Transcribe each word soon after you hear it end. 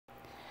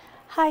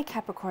Hi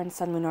Capricorn,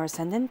 Sun, Moon, or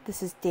Ascendant.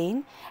 This is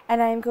Dane,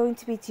 and I am going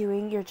to be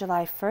doing your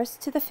July 1st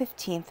to the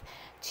 15th,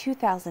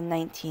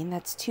 2019.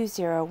 That's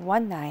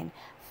 2019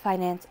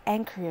 finance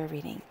and career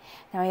reading.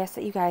 Now I ask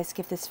that you guys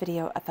give this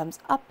video a thumbs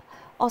up.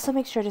 Also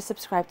make sure to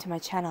subscribe to my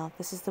channel.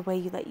 This is the way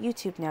you let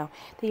YouTube know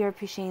that you're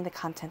appreciating the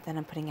content that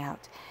I'm putting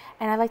out.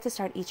 And I like to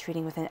start each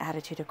reading with an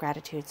attitude of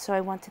gratitude. So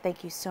I want to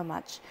thank you so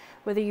much,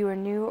 whether you are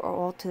new or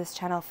old to this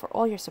channel, for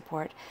all your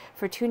support,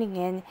 for tuning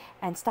in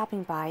and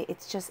stopping by.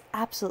 It's just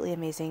absolutely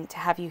amazing to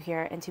have you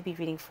here and to be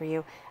reading for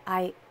you.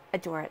 I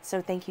adore it.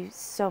 So thank you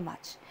so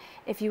much.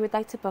 If you would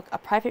like to book a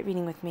private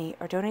reading with me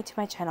or donate to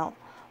my channel,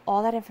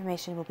 all that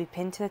information will be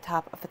pinned to the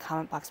top of the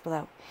comment box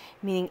below,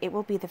 meaning it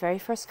will be the very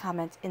first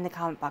comment in the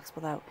comment box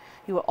below.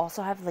 You will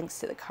also have links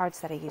to the cards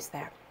that I use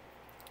there.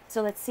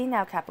 So let's see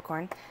now,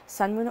 Capricorn,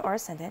 Sun, Moon, or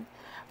Ascendant,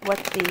 what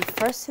the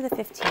 1st to the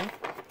 15th,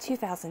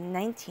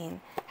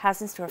 2019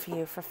 has in store for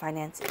you for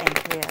finance and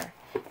career.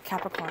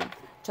 Capricorn,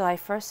 July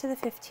 1st to the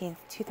 15th,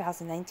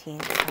 2019,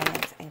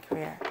 finance and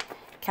career.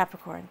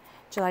 Capricorn,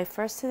 July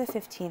 1st to the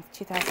 15th,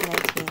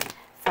 2019,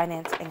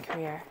 finance and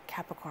career.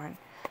 Capricorn,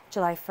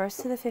 July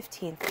 1st to the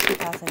 15th,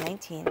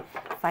 2019,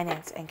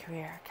 finance and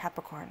career.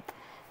 Capricorn,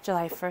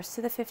 July 1st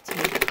to the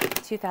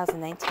 15th,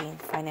 2019,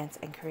 finance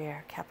and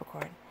career.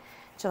 Capricorn,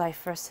 July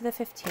 1st to the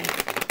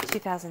 15th,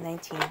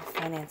 2019,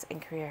 finance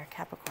and career.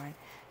 Capricorn,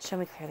 show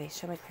me clearly,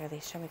 show me clearly,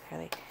 show me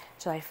clearly.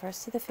 July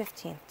 1st to the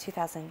 15th,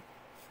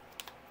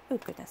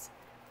 2019,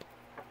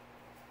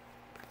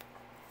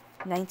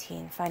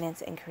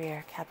 finance and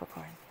career.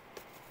 Capricorn,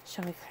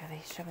 show me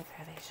clearly, show me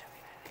clearly, show me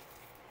clearly.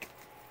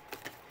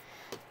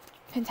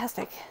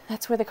 Fantastic.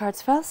 That's where the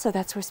cards fell, so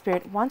that's where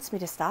Spirit wants me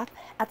to stop.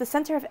 At the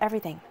center of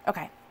everything,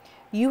 okay,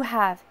 you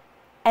have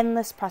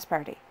endless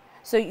prosperity.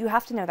 So you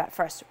have to know that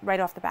first, right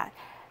off the bat.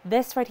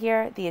 This right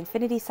here, the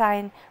infinity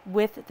sign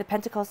with the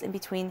pentacles in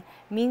between,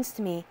 means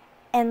to me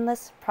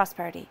endless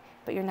prosperity,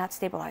 but you're not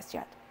stabilized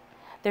yet.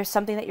 There's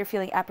something that you're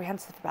feeling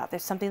apprehensive about.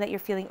 There's something that you're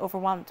feeling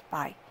overwhelmed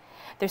by.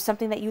 There's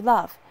something that you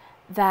love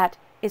that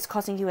is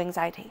causing you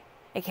anxiety.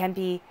 It can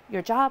be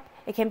your job.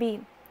 It can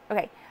be,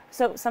 okay,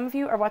 so some of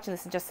you are watching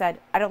this and just said,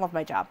 I don't love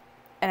my job.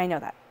 And I know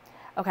that,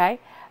 okay?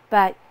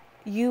 But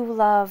you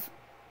love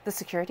the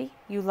security.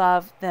 You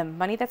love the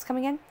money that's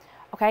coming in,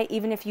 okay?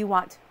 Even if you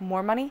want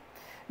more money,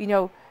 you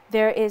know,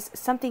 there is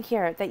something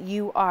here that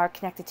you are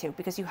connected to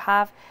because you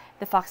have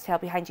the foxtail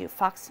behind you.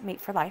 Fox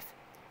mate for life,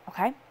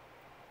 okay?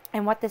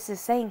 And what this is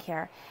saying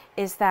here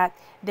is that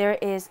there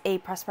is a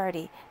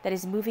prosperity that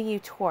is moving you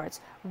towards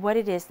what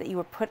it is that you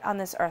were put on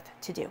this earth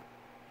to do,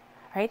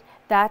 right?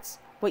 That's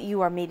what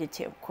you are mated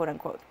to, quote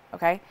unquote,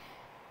 okay?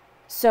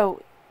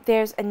 So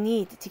there's a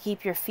need to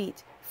keep your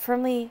feet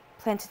firmly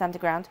planted on the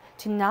ground,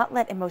 to not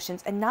let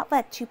emotions and not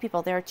let two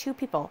people, there are two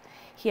people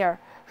here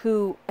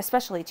who,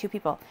 especially two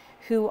people,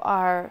 who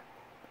are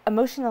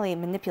emotionally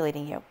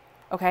manipulating you,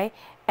 okay?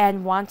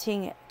 And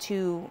wanting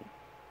to,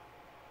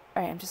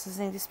 all right, I'm just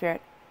listening to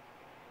Spirit.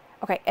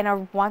 Okay, and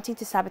are wanting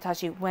to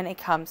sabotage you when it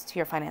comes to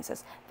your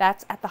finances.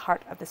 That's at the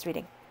heart of this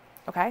reading,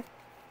 okay?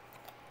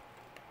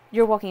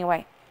 You're walking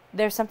away.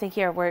 There's something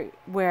here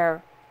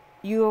where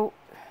you're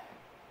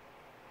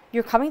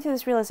coming to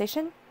this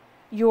realization,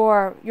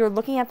 you're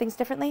looking at things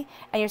differently,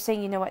 and you're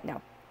saying, you know what,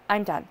 no,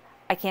 I'm done.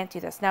 I can't do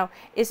this. Now,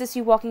 is this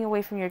you walking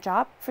away from your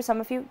job for some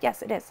of you?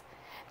 Yes, it is.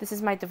 This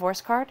is my divorce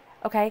card,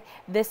 okay?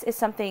 This is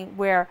something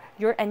where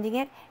you're ending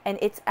it, and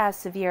it's as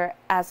severe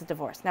as a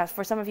divorce. Now,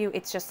 for some of you,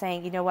 it's just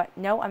saying, you know what,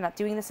 no, I'm not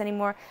doing this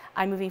anymore.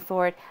 I'm moving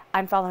forward.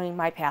 I'm following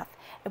my path.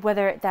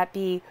 Whether that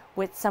be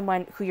with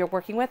someone who you're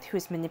working with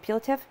who's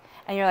manipulative,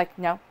 and you're like,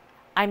 no,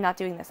 I'm not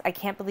doing this. I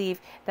can't believe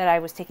that I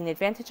was taken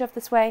advantage of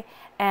this way,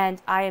 and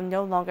I am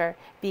no longer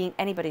being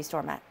anybody's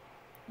doormat.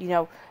 You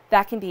know,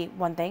 that can be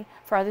one thing.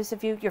 For others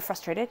of you, you're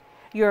frustrated.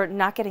 You're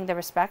not getting the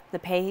respect, the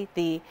pay,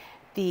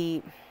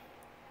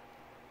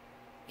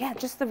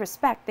 just the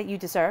respect that you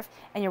deserve,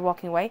 and you're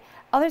walking away.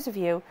 Others of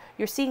you,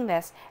 you're seeing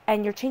this,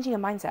 and you're changing a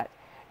mindset.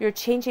 You're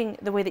changing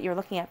the way that you're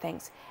looking at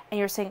things, and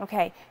you're saying,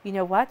 okay, you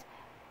know what?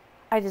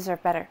 I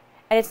deserve better.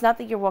 And it's not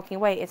that you're walking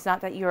away. It's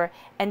not that you're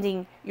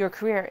ending your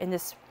career in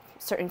this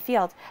certain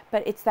field,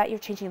 but it's that you're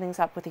changing things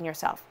up within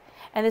yourself.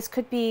 And this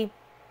could be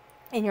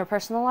in your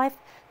personal life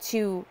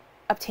to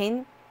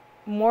obtain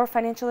more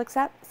financial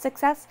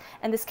success,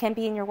 and this can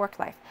be in your work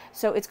life.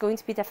 So it's going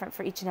to be different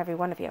for each and every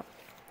one of you.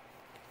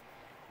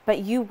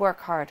 But you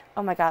work hard.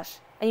 Oh my gosh.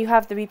 And you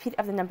have the repeat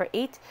of the number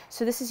 8.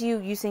 So this is you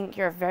using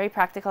your very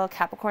practical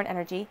Capricorn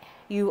energy.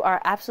 You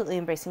are absolutely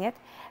embracing it.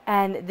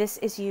 And this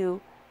is you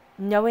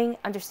knowing,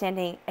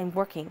 understanding, and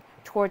working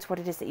towards what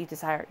it is that you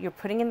desire. You're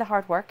putting in the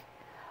hard work.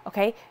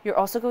 Okay, you're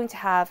also going to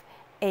have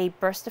a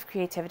burst of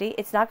creativity.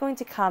 It's not going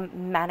to come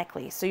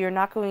manically. So you're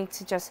not going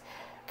to just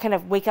kind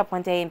of wake up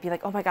one day and be like,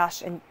 oh my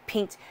gosh, and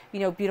paint, you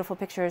know, beautiful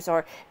pictures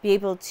or be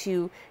able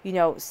to, you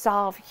know,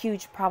 solve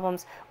huge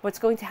problems. What's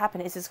going to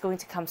happen is it's going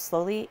to come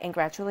slowly and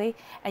gradually.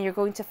 And you're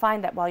going to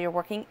find that while you're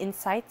working,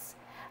 insights,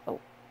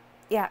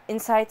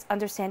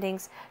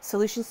 understandings,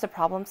 solutions to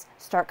problems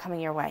start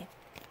coming your way.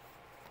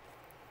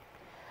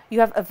 You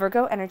have a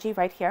Virgo energy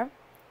right here.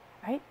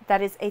 right?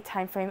 That is a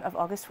time frame of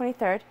August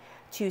 23rd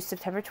to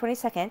September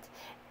 22nd.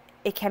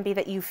 It can be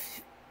that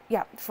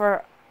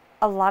for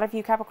a lot of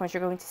you Capricorns,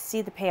 you're going to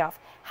see the payoff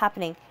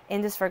happening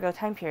in this Virgo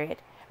time period.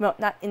 No,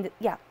 not in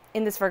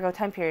in this Virgo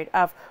time period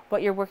of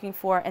what you're working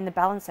for and the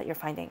balance that you're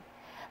finding.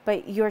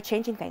 But you're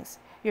changing things.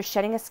 You're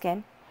shedding a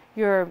skin.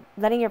 You're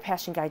letting your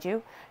passion guide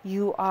you.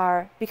 You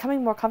are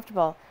becoming more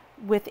comfortable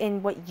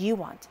within what you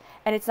want.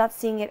 And it's not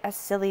seeing it as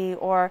silly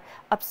or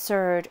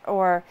absurd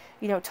or,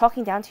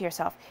 talking down to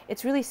yourself.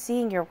 It's really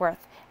seeing your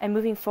worth and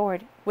moving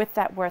forward with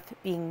that worth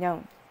being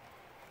known.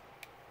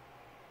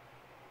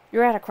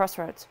 You're at a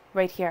crossroads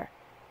right here.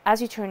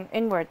 As you turn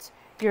inwards,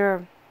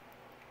 your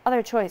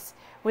other choice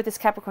with this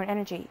Capricorn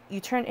energy, you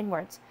turn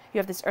inwards. You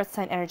have this earth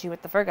sign energy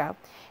with the Virgo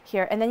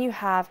here, and then you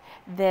have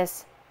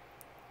this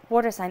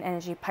water sign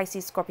energy,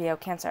 Pisces, Scorpio,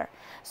 Cancer.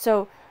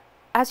 So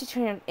as you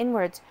turn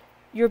inwards,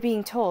 you're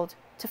being told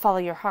to follow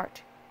your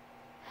heart.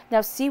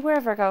 Now see where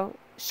a Virgo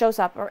shows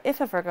up, or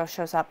if a Virgo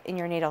shows up in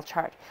your natal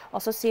chart.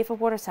 Also see if a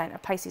water sign, a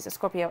Pisces, a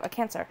Scorpio, a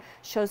Cancer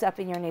shows up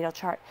in your natal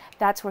chart.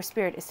 That's where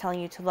Spirit is telling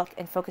you to look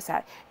and focus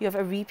at. You have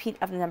a repeat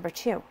of the number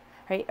 2.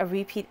 Right? A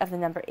repeat of the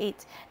number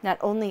 8. Not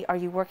only are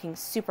you working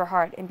super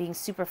hard and being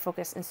super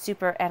focused and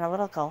super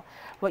analytical,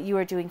 what you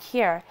are doing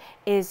here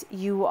is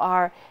you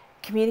are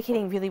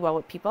communicating really well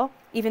with people,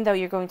 even though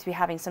you're going to be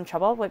having some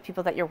trouble with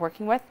people that you're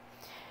working with.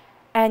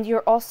 And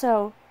you're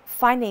also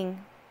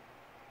finding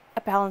a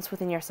balance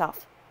within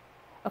yourself.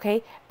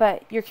 Okay?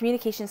 But your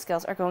communication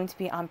skills are going to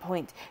be on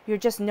point. You're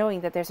just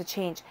knowing that there's a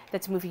change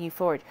that's moving you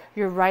forward.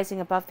 You're rising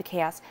above the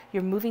chaos.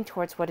 You're moving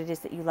towards what it is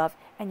that you love,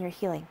 and you're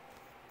healing.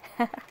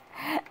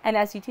 And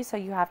as you do so,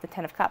 you have the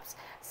 10 of Cups.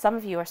 Some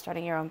of you are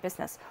starting your own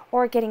business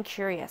or getting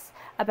curious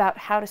about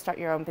how to start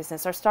your own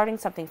business or starting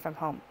something from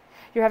home.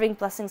 You're having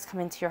blessings come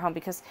into your home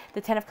because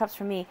the 10 of Cups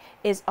for me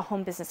is a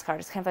home business card.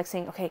 It's kind of like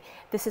saying, okay,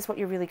 this is what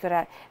you're really good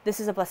at. This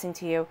is a blessing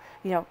to you.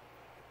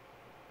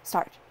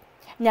 Start.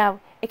 Now,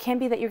 it can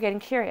be that you're getting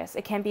curious.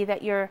 It can be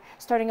that you're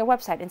starting a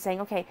website and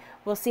saying, okay,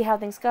 we'll see how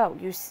things go.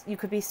 You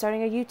could be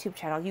starting a YouTube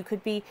channel. You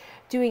could be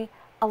doing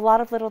a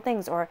lot of little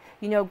things, or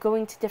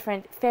going to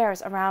different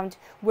fairs around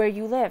where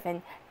you live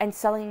and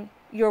selling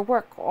your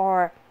work,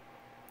 or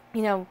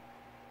I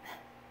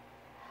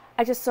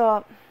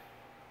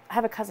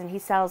have a cousin, he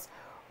sells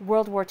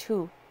World War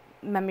II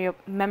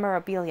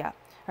memorabilia,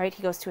 right?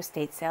 He goes to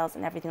estate sales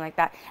and everything like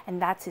that,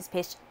 and that's his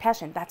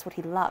passion. That's what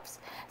he loves.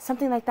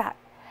 Something like that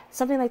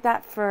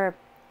for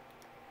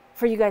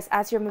you guys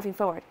as you're moving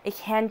forward. It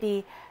can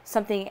be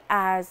something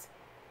as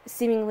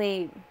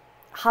seemingly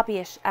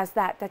hobbyish as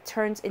that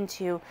turns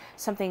into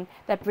something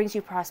that brings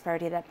you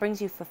prosperity, that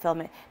brings you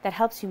fulfillment, that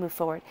helps you move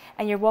forward.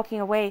 And you're walking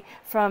away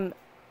from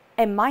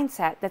a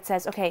mindset that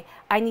says, okay,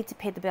 I need to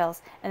pay the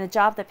bills, and the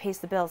job that pays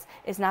the bills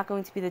is not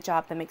going to be the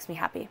job that makes me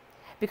happy.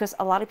 Because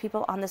a lot of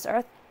people on this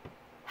earth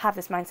have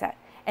this mindset,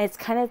 and it's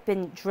kind of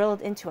been drilled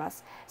into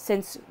us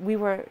since we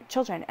were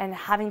children, and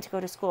having to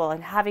go to school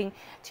and having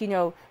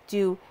to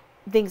do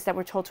things that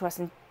were told to us,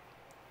 and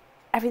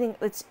everything.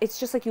 It's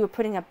just like you were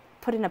put in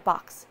a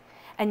box.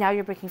 And now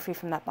you're breaking free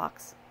from that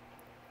box.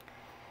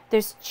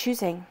 There's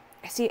choosing.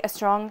 I see a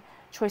strong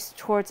choice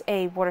towards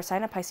a water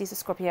sign, a Pisces, a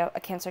Scorpio, a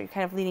Cancer. You're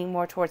kind of leaning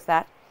more towards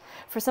that.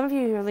 For some of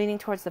you, you're leaning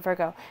towards the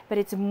Virgo, but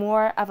it's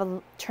more of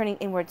a turning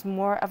inwards,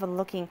 more of a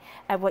looking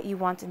at what you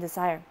want and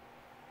desire.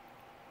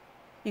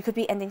 You could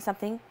be ending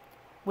something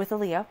with a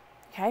Leo,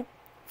 okay?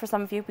 For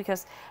some of you,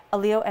 because a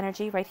Leo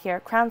energy right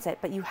here crowns it,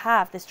 but you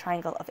have this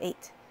triangle of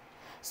 8.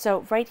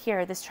 So right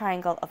here, this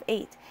triangle of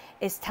 8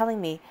 is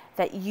telling me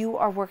that you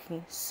are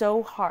working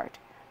so hard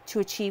to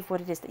achieve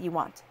what it is that you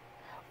want.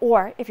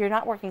 Or if you're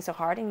not working so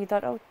hard and you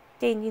thought, oh,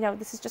 Dane,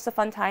 this is just a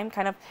fun time,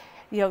 kind of,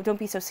 don't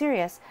be so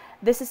serious.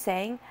 This is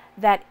saying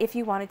that if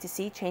you wanted to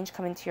see change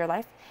come into your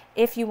life,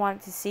 if you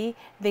wanted to see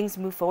things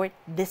move forward,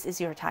 this is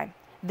your time.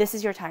 This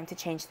is your time to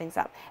change things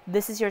up.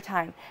 This is your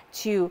time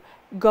to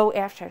go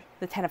after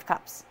the 10 of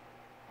Cups,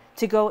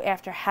 to go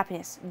after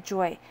happiness,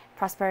 joy,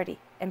 prosperity,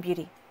 and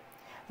beauty.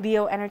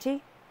 Leo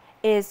energy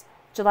is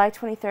July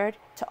 23rd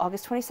to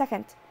August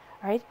 22nd,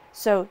 all right?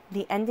 So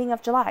the ending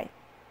of July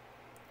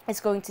is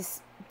going to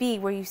be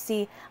where you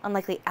see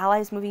unlikely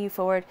allies moving you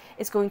forward.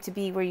 It's going to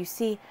be where you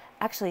see,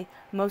 actually,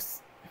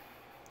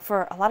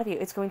 for a lot of you,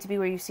 it's going to be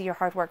where you see your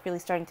hard work really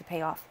starting to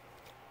pay off.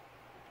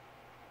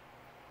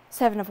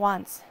 7 of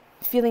Wands,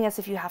 feeling as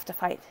if you have to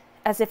fight,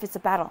 as if it's a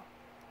battle.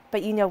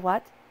 But you know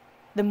what?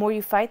 The more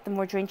you fight, the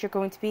more drained you're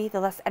going to be,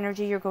 the less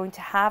energy you're going to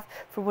have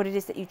for what it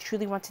is that you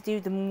truly want to do,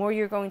 the more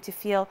you're going to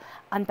feel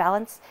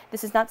unbalanced.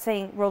 This is not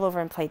saying roll over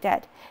and play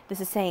dead. This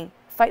is saying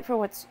fight for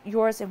what's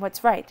yours and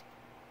what's right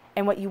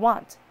and what you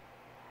want.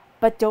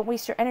 But don't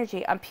waste your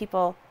energy on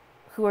people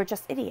who are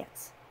just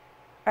idiots,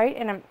 right?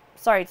 And I'm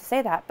sorry to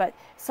say that, but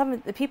some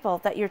of the people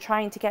that you're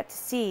trying to get to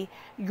see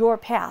your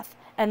path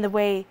and the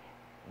way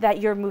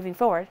that you're moving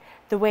forward,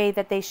 the way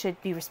that they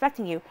should be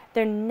respecting you,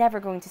 they're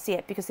never going to see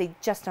it because they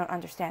just don't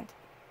understand.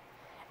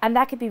 And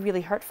that could be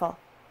really hurtful.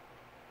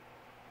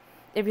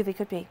 It really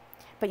could be.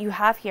 But you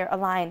have here a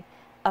line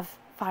of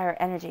fire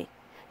energy.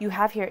 you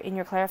have here in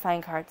your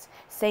clarifying cards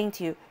saying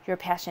to you, your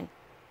passion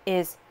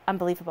is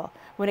unbelievable.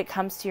 When it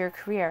comes to your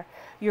career,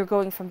 you're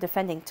going from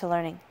defending to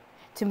learning,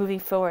 to moving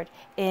forward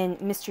in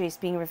mysteries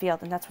being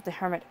revealed. And that's what the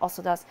Hermit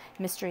also does.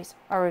 Mysteries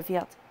are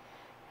revealed.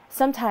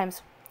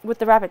 Sometimes, with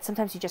the Rabbit,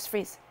 sometimes you just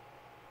freeze.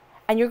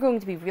 And you're going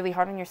to be really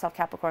hard on yourself,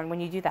 Capricorn,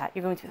 when you do that.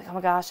 You're going to be like, oh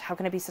my gosh, how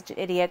can I be such an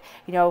idiot?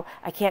 You know,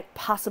 I can't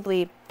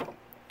possibly,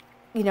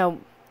 you know,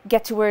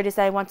 get to where it is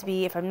that I want to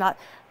be if I'm not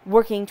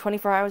working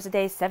 24 hours a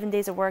day, 7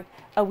 days of work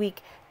a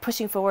week,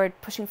 pushing forward,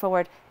 pushing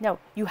forward. No,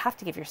 you have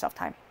to give yourself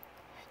time.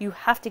 You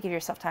have to give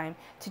yourself time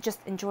to just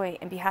enjoy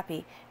and be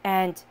happy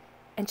and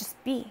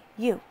just be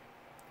you.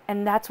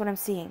 And that's what I'm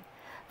seeing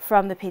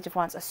from the Page of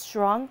Wands. A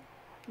strong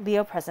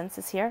Leo presence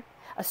is here,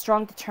 a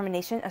strong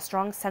determination, a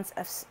strong sense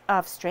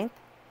of strength.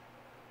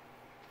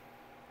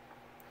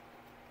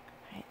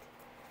 Right.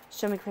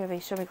 Show me clearly,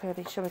 show me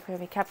clearly, show me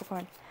clearly.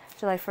 Capricorn,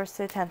 July 1st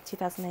to the 10th,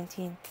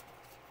 2019.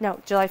 No,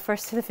 July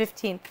 1st to the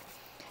 15th.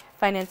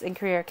 Finance and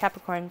career,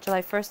 Capricorn,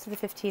 July 1st to the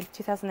 15th,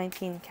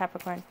 2019,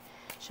 Capricorn.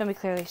 Show me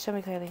clearly, show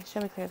me clearly, show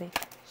me clearly,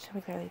 show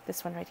me clearly.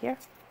 This one right here.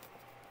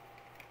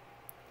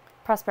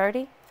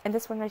 Prosperity, and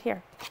this one right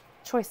here.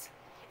 Choice.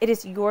 It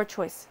is your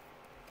choice.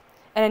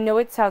 And I know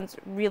it sounds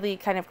really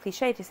kind of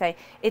cliche to say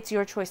it's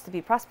your choice to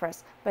be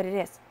prosperous, but it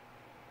is.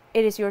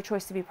 It is your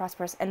choice to be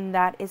prosperous, and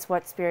that is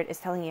what Spirit is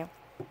telling you.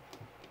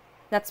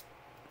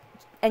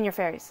 And your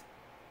fairies.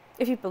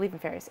 If you believe in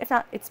fairies. If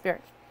not, it's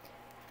Spirit.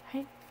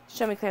 Right?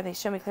 Show me clearly,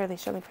 show me clearly,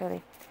 show me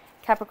clearly.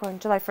 Capricorn,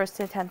 July 1st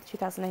to the 10th,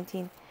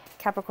 2019.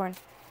 Capricorn,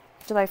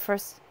 July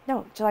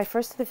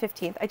 1st to the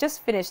 15th. I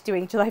just finished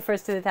doing July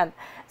 1st to the 10th,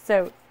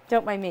 so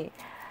don't mind me.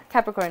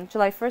 Capricorn,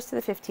 July 1st to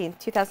the 15th,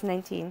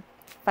 2019,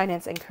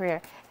 finance and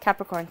career.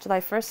 Capricorn,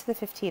 July 1st to the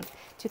 15th,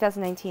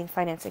 2019,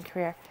 finance and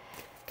career.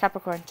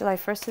 Capricorn, July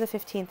 1st to the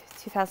 15th,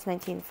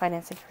 2019,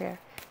 finance and career.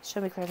 Show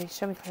me clearly,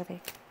 show me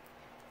clearly.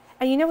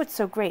 And you know what's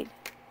so great?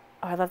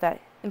 Oh, I love that.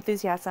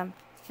 Enthusiasm.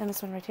 And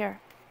this one right here.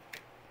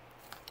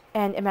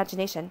 And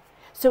imagination.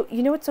 So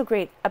you know what's so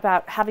great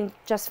about having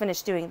just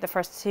finished doing the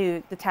 1st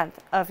to the 10th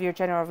of your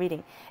general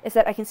reading is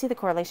that I can see the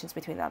correlations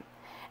between them.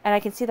 And I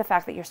can see the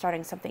fact that you're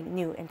starting something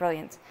new and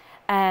brilliant.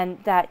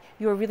 And that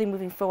you're really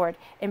moving forward,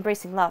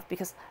 embracing love.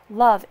 Because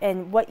love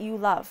and what you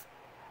love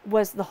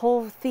was the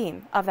whole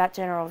theme of that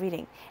general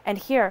reading. And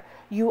here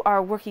you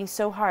are working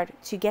so hard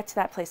to get to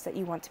that place that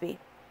you want to be.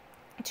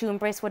 To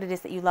embrace what it is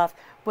that you love,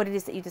 what it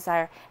is that you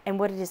desire, and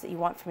what it is that you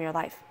want from your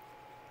life.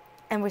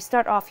 And we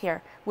start off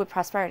here with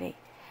prosperity.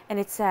 And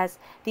it says,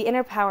 the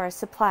inner power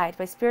supplied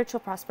by spiritual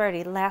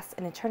prosperity lasts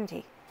an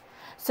eternity.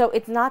 So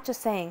it's not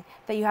just saying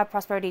that you have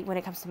prosperity when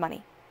it comes to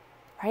money,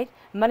 right?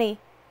 Money,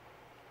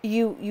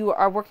 you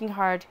are working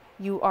hard,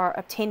 you are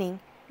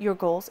obtaining your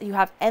goals, you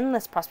have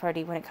endless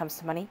prosperity when it comes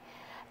to money,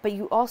 but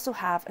you also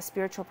have a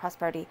spiritual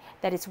prosperity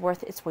that is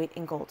worth its weight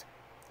in gold.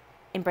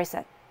 Embrace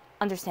it,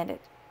 understand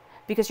it,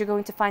 because you're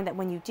going to find that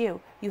when you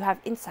do, you have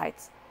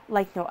insights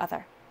like no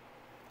other.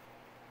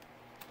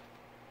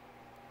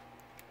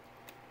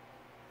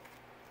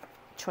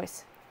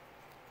 Choice.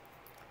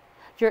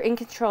 You're in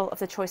control of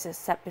the choices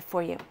set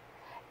before you.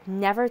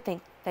 Never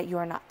think that you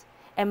are not.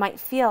 It might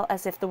feel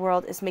as if the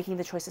world is making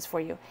the choices for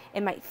you.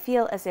 It might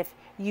feel as if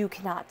you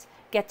cannot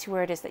get to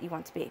where it is that you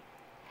want to be.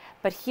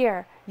 But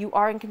here, you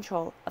are in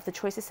control of the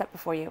choices set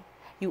before you.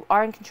 You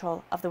are in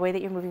control of the way that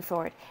you're moving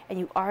forward. And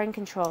you are in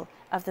control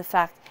of the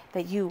fact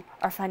that you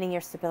are finding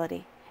your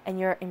stability. And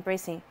you're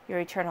embracing your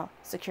eternal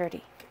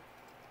security.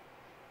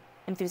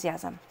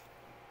 Enthusiasm.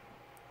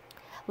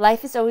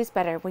 Life is always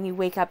better when you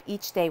wake up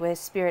each day with a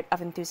spirit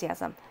of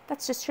enthusiasm.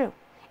 That's just true.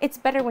 It's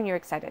better when you're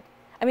excited.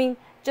 I mean,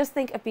 just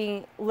think of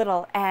being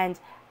little and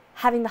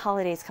having the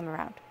holidays come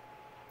around.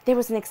 There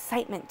was an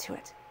excitement to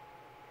it.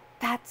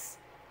 I'm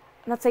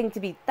not saying to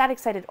be that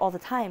excited all the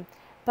time,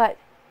 but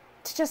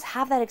to just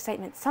have that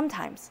excitement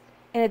sometimes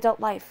in adult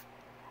life.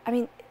 I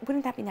mean,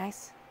 wouldn't that be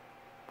nice?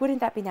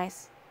 Wouldn't that be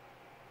nice?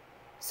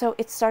 So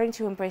it's starting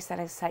to embrace that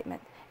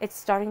excitement. It's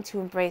starting to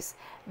embrace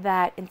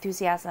that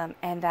enthusiasm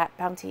and that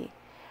bounty.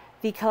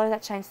 The color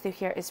that shines through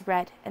here is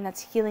red, and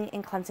that's healing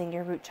and cleansing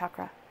your root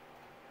chakra.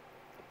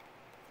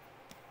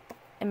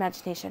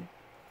 Imagination.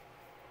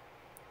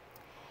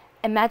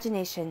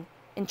 Imagination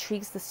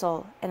intrigues the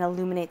soul and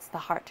illuminates the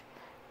heart.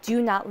 Do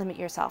not limit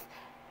yourself.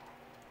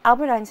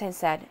 Albert Einstein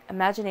said,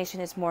 imagination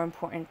is more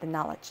important than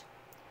knowledge,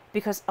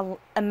 because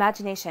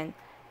imagination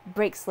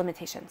breaks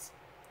limitations.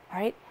 All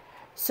right?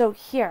 So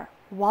here,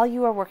 while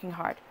you are working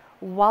hard,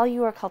 while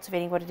you are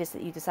cultivating what it is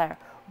that you desire,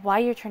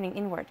 while you're turning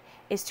inward,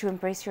 is to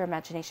embrace your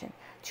imagination,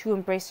 to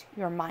embrace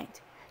your mind,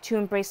 to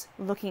embrace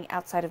looking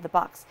outside of the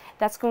box.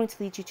 That's going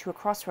to lead you to a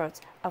crossroads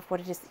of what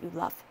it is that you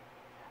love,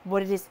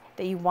 what it is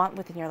that you want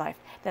within your life,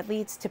 that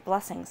leads to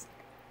blessings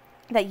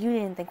that you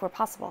didn't think were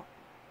possible.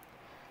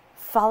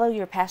 Follow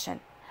your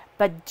passion,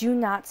 but do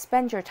not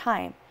spend your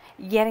time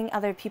getting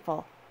other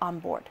people on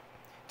board.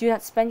 Do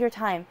not spend your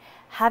time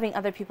having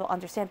other people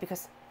understand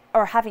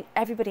or having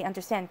everybody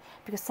understand,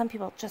 because some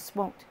people just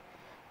won't.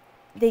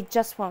 They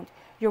just won't.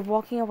 You're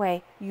walking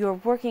away, you're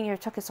working your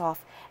tuchus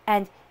off,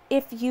 and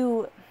if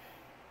you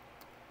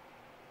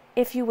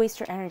if you waste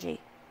your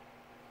energy,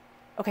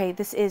 okay,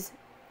 this is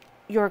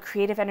your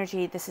creative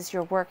energy, this is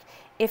your work.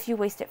 If you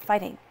waste it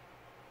fighting,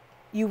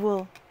 you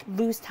will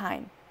lose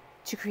time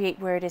to create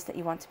where it is that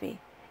you want to be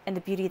and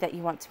the beauty that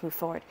you want to move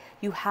forward.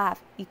 You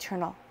have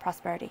eternal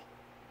prosperity.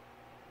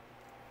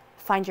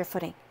 Find your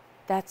footing.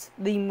 That's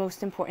the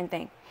most important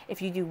thing.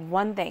 If you do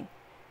one thing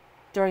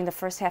during the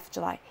first half of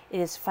July, it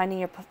is finding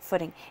your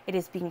footing. It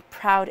is being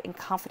proud and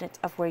confident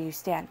of where you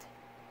stand.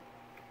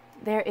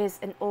 There is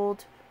an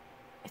old,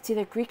 it's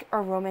either Greek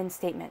or Roman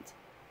statement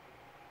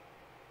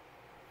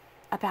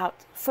about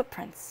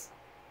footprints.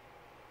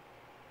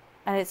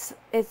 And it's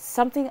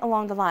something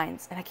along the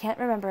lines, and I can't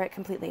remember it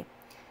completely,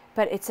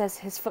 but it says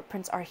his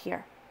footprints are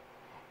here.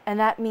 And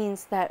that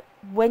means that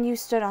when you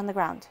stood on the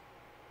ground,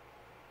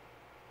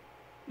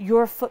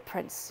 your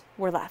footprints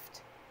were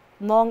left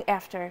long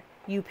after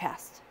you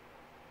passed.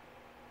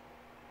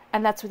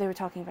 And that's what they were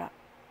talking about.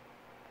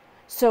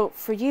 So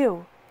for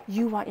you,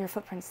 you want your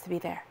footprints to be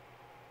there.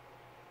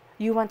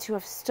 You want to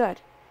have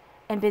stood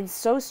and been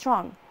so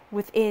strong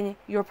within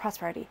your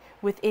prosperity,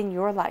 within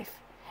your life.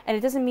 And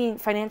it doesn't mean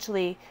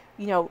financially,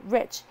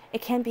 rich.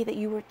 It can be that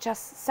you were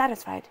just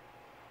satisfied,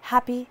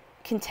 happy,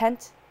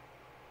 content.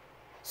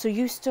 So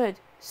you stood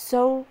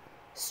so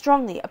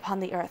strongly upon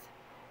the earth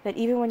that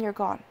even when you're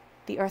gone,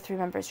 the earth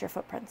remembers your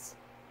footprints.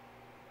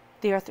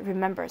 The earth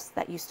remembers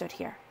that you stood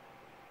here.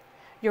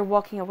 You're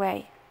walking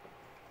away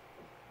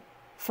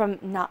from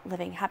not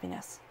living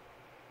happiness.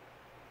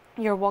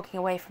 You're walking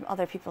away from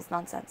other people's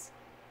nonsense.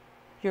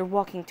 You're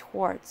walking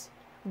towards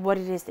what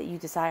it is that you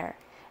desire.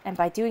 And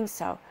by doing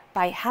so,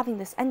 by having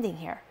this ending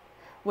here,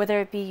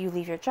 whether it be you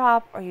leave your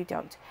job or you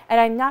don't.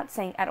 And I'm not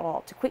saying at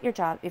all to quit your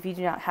job if you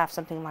do not have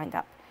something lined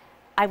up.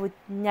 I would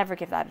never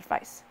give that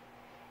advice.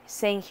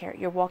 Saying here,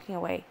 you're walking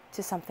away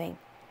to something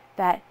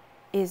that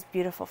is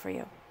beautiful for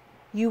you.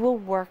 You will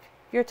work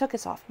your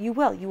tuchus off. You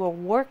will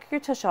work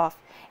your tush off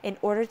in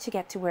order to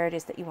get to where it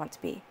is that you want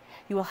to be.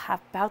 You will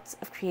have bouts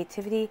of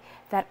creativity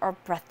that are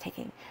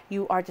breathtaking.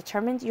 You are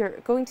determined. You're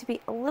going to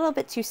be a little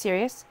bit too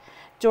serious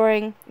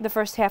during the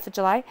first half of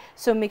July,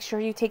 so make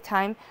sure you take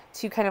time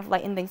to kind of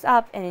lighten things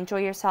up and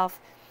enjoy yourself.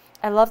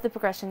 I love the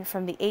progression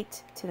from the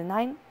 8 to the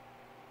 9,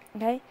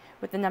 okay,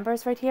 with the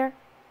numbers right here.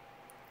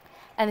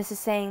 And this is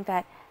saying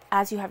that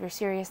as you have your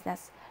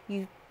seriousness,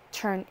 you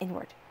turn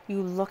inward.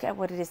 You look at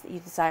what it is that you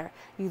desire.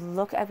 You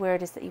look at where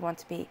it is that you want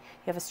to be. You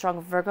have a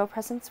strong Virgo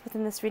presence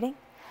within this reading.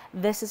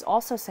 This is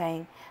also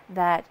saying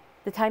that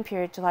the time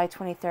period, July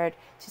 23rd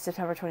to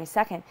September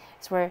 22nd,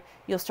 is where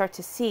you'll start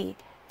to see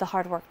the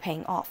hard work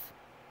paying off.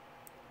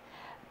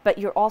 But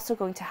you're also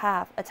going to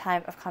have a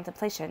time of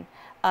contemplation,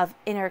 of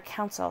inner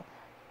counsel,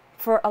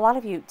 for a lot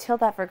of you, till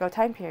that Virgo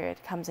time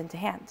period comes into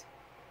hand.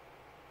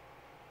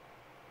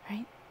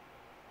 Right?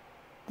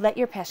 Let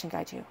your passion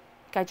guide you.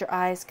 Guide your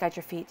eyes, guide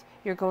your feet.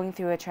 You're going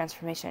through a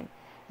transformation.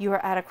 You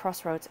are at a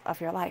crossroads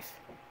of your life.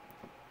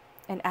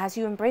 And as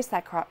you embrace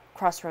that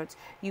crossroads,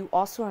 you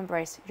also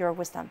embrace your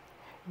wisdom.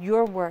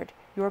 Your word,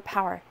 your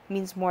power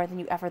means more than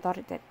you ever thought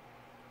it did.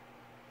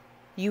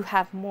 You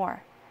have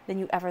more than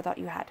you ever thought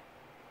you had,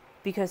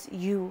 because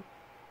you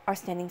are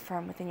standing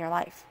firm within your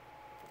life.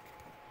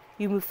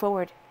 You move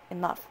forward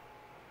in love,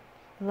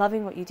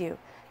 loving what you do.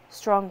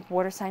 Strong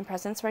water sign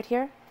presence right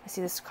here. I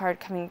see this card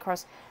coming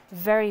across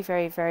very,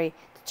 very, very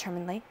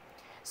determinedly.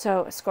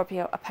 So a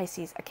Scorpio, a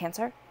Pisces, a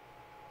Cancer.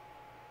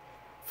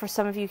 For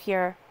some of you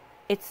here,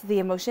 it's the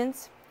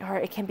emotions, or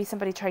it can be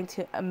somebody trying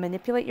to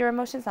manipulate your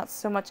emotions, not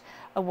so much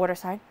a water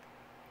sign.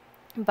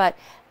 But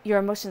your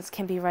emotions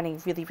can be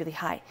running really, really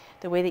high.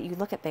 The way that you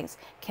look at things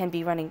can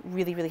be running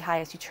really, really high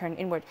as you turn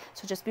inward.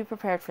 So just be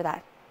prepared for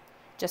that.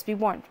 Just be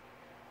warned.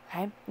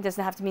 Okay? It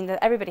doesn't have to mean that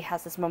everybody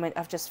has this moment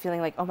of just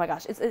feeling like, oh my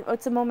gosh,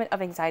 it's a moment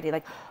of anxiety,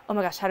 like, oh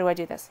my gosh, how do I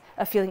do this?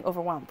 Of feeling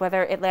overwhelmed,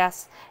 whether it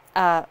lasts,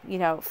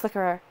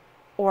 flicker,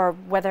 or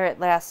whether it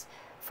lasts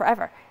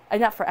forever.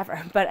 Not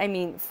forever, but I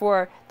mean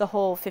for the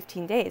whole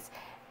 15 days.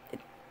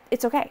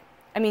 It's okay.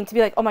 I mean, to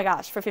be like, oh my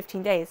gosh, for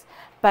 15 days,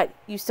 but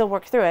you still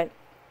work through it.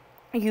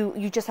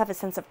 You just have a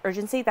sense of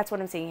urgency. That's what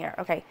I'm seeing here.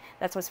 Okay,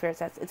 that's what Spirit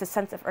says. It's a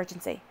sense of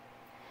urgency.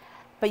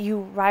 But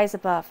you rise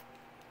above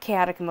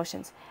chaotic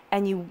emotions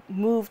and you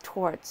move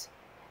towards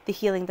the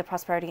healing, the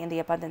prosperity, and the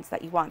abundance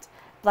that you want.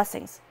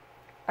 Blessings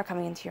are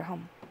coming into your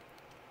home.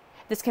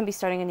 This can be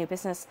starting a new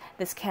business.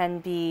 This can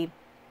be,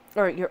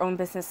 or your own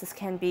business. This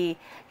can be,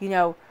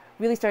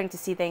 really starting to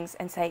see things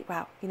and say,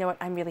 wow, you know what,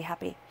 I'm really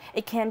happy.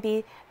 It can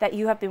be that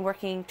you have been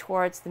working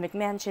towards the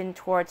McMansion,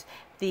 towards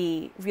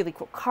the really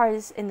cool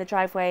cars in the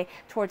driveway,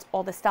 towards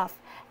all this stuff,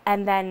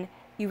 and then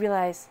you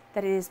realize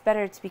that it is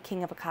better to be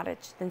king of a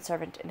cottage than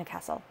servant in a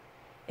castle.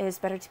 It is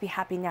better to be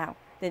happy now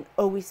than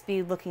always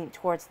be looking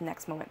towards the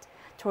next moment,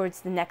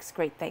 towards the next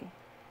great thing.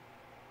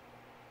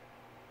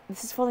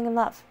 This is falling in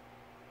love.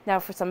 Now,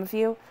 for some of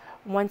you,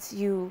 once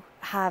you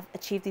have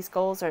achieved these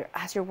goals, or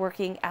as you're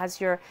working, as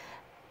you're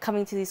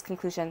coming to these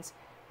conclusions,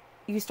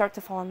 you start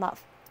to fall in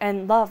love.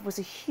 And love was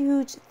a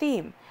huge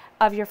theme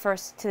of your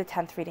 1st to the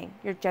 10th reading,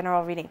 your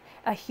general reading,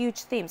 a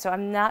huge theme. So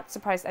I'm not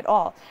surprised at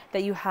all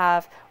that you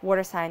have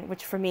water sign,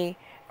 which for me,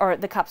 or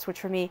the cups, which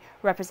for me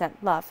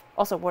represent love.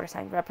 Also water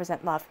sign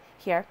represent love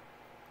here.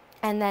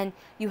 And then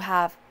you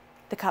have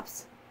the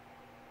cups,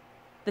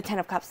 the 10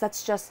 of cups.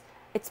 That's just,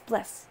 it's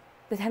bliss.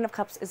 The 10 of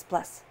cups is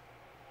bliss.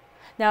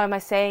 Now, am I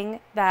saying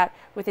that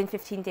within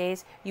 15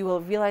 days you will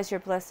realize your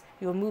bliss,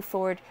 you will move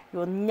forward, you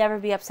will never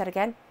be upset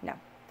again? No,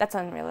 that's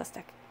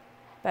unrealistic.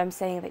 But I'm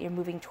saying that you're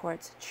moving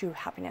towards true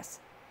happiness,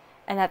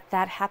 and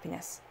that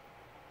happiness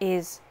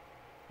is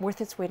worth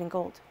its weight in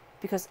gold.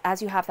 Because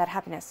as you have that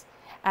happiness,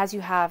 as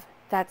you have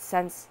that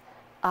sense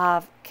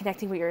of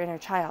connecting with your inner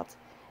child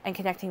and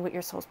connecting with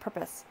your soul's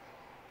purpose,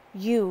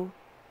 you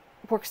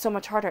work so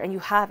much harder and you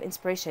have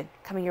inspiration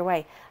coming your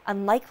way.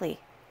 Unlikely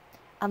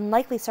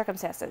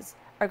circumstances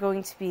are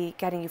going to be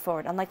getting you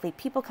forward. Unlikely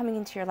people coming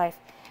into your life.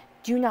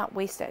 Do not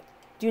waste it.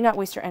 Do not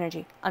waste your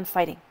energy on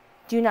fighting.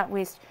 Do not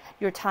waste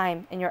your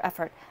time and your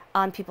effort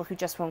on people who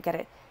just won't get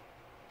it.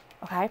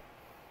 Okay?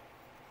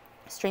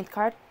 Strength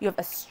card. You have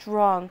a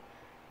strong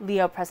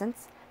Leo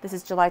presence. This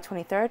is July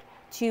 23rd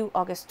to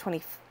August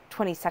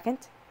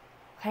 22nd.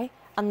 Okay?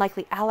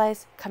 Unlikely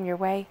allies come your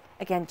way.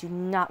 Again, do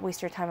not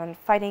waste your time on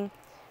fighting.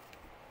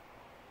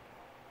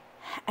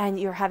 And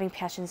you're having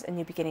passions and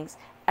new beginnings.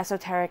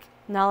 Esoteric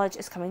knowledge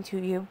is coming to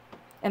you.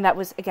 And that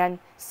was, again,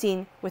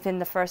 seen within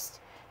the 1st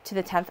to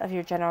the 10th of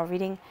your general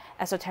reading.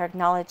 Esoteric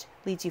knowledge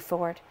leads you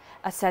forward.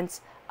 A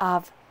sense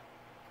of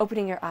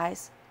opening your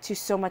eyes to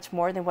so much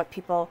more than what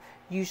people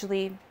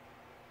usually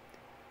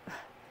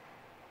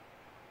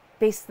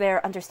base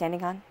their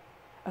understanding on.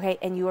 Okay,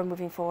 and you are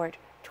moving forward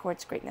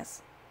towards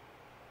greatness.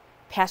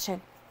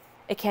 Passion.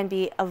 It can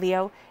be a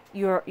Leo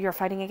you're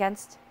fighting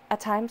against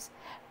at times.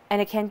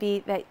 And it can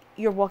be that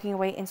you're walking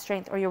away in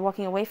strength, or you're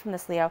walking away from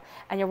this Leo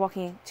and you're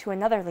walking to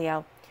another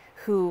Leo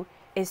who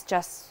is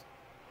just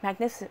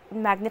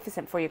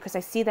magnificent for you, because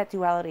I see that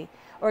duality.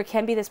 Or it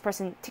can be this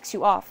person ticks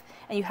you off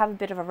and you have a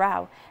bit of a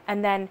row,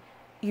 and then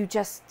you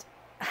just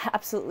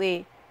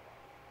absolutely,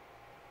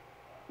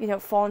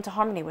 fall into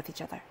harmony with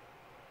each other.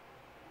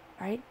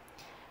 Right?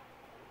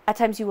 At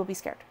times you will be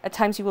scared. At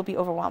times you will be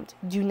overwhelmed.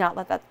 Do not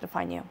let that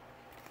define you.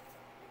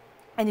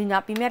 And do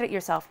not be mad at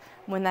yourself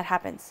when that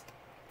happens.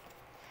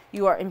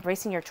 You are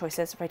embracing your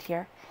choices right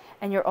here.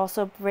 And you're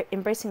also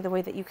embracing the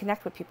way that you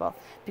connect with people,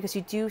 because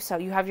you do so.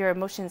 You have your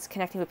emotions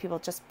connecting with people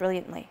just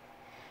brilliantly.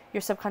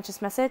 Your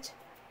subconscious message,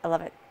 I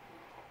love it.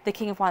 The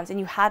King of Wands, and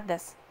you had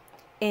this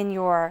in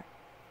your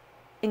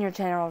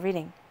general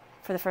reading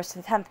for the 1st to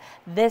the 10th.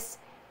 This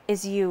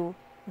is you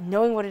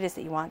knowing what it is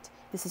that you want.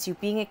 This is you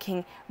being a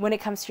king. When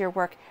it comes to your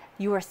work,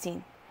 you are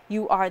seen.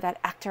 You are that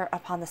actor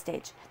upon the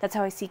stage. That's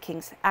how I see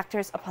kings,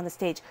 actors upon the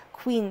stage.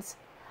 Queens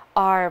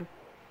are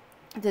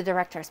the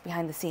directors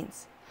behind the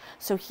scenes.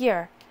 So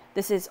here,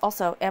 this is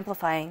also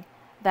amplifying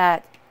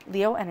that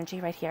Leo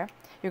energy right here.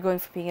 You're going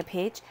from being a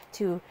page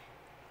to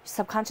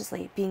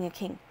subconsciously being a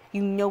king.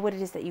 You know what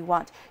it is that you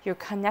want. You're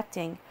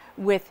connecting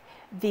with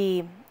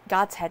the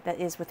God's head that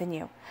is within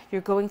you.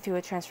 You're going through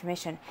a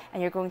transformation,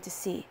 and you're going to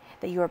see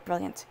that you are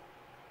brilliant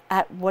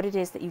at what it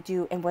is that you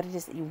do and what it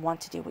is that you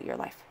want to do with your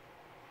life.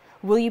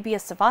 Will you be a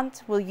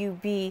savant? Will you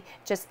be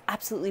just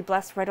absolutely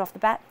blessed right off the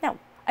bat? No.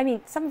 I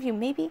mean, some of you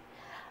maybe,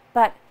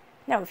 but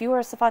no, if you were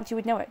a savant, you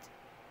would know it.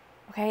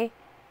 Okay?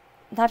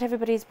 Not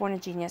everybody is born a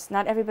genius.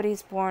 Not everybody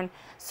is born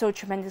so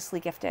tremendously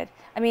gifted.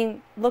 I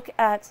mean, look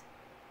at,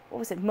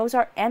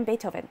 Mozart and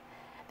Beethoven.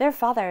 Their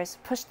fathers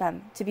pushed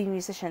them to be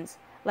musicians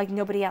like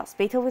nobody else.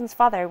 Beethoven's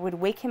father would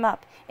wake him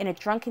up in a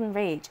drunken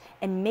rage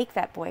and make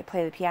that boy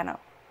play the piano.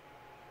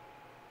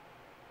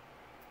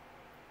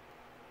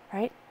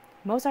 Right?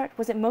 Was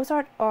it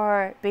Mozart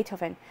or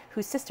Beethoven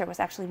whose sister was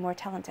actually more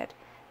talented,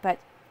 but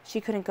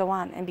she couldn't go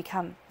on and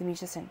become the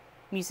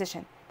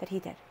musician that he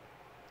did?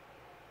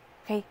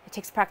 Okay, it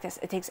takes practice,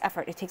 it takes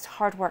effort, it takes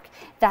hard work.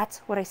 That's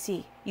what I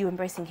see you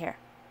embracing here.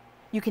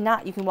 You can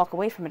walk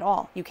away from it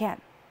all, you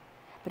can.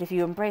 But if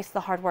you embrace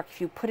the hard work, if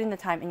you put in the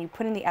time and you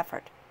put in the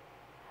effort,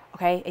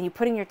 okay, and you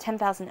put in your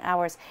 10,000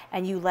 hours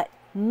and you let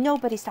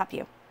nobody stop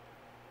you,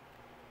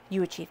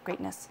 you achieve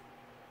greatness.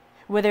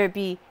 Whether it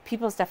be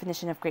people's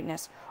definition of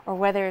greatness, or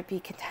whether it be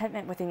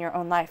contentment within your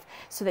own life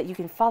so that you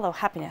can follow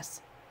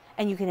happiness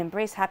and you can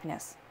embrace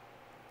happiness,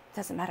 it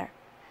doesn't matter.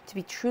 To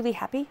be truly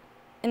happy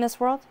in this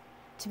world,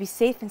 to be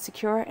safe and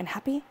secure and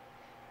happy,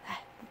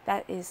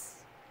 that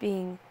is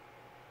being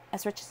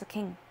as rich as a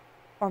king,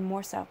 or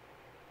more so.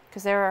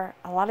 Because there are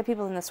a lot of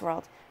people in this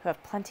world who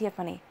have plenty of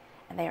money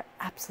and they are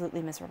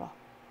absolutely miserable.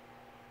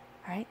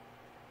 All right?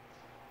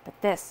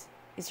 But this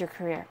is your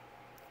career.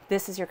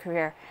 This is your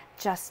career,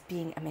 just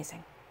being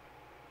amazing.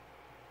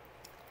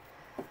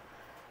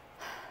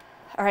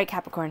 All right,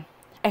 Capricorn.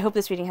 I hope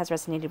this reading has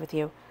resonated with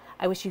you.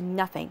 I wish you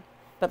nothing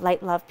but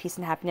light, love, peace,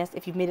 and happiness.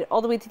 If you've made it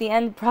all the way to the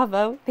end,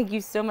 bravo. Thank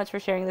you so much for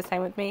sharing this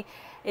time with me.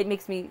 It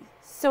makes me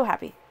so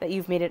happy that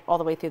you've made it all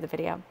the way through the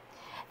video.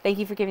 Thank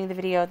you for giving the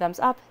video a thumbs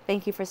up.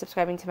 Thank you for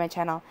subscribing to my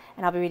channel,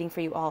 and I'll be reading for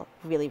you all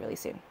really, really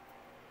soon.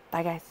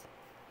 Bye, guys.